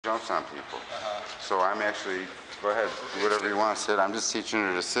jumps on people. So I'm actually, go ahead, do whatever you want to sit. I'm just teaching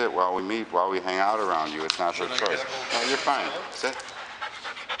her to sit while we meet, while we hang out around you. It's not her choice. No, you're fine. Sit.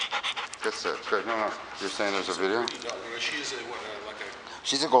 Good sit. Good. No, no. You're saying there's a video?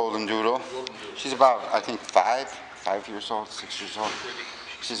 She's a Goldendoodle. She's about, I think, 5 years old, 6 years old.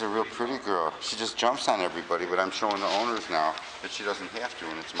 She's a real pretty girl. She just jumps on everybody, but I'm showing the owners now that she doesn't have to,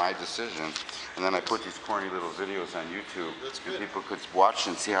 and it's my decision. And then I put these corny little videos on YouTube, and people could watch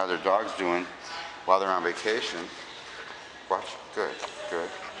and see how their dog's doing while they're on vacation. Watch. Good, good,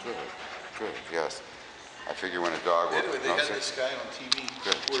 good, good, yes. I figure when a dog will... Anyway, they had this guy on TV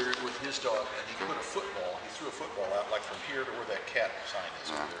where, with his dog, and he put a football, he threw a football out like from here to where that cat sign is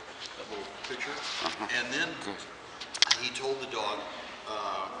over there, that little picture. And then he told the dog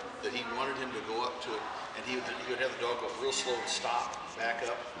that he wanted him to go up to it, and he would have the dog go real slow and stop, back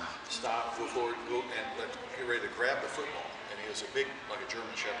up, stop, go forward, go, and get ready to grab the football. And he was a big, like a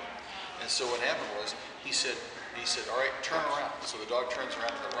German Shepherd. And so what happened was, he said, all right, turn around. So the dog turns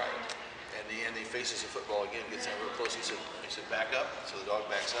around to the right. And he faces the football again, gets in real close. He said, back up. So the dog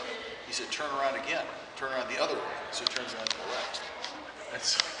backs up. He said, turn around again. Turn around the other way. So he turns around to the left. And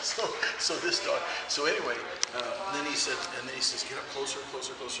so this dog. So anyway, then he says, get up closer,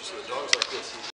 closer, closer. So the dog's like this.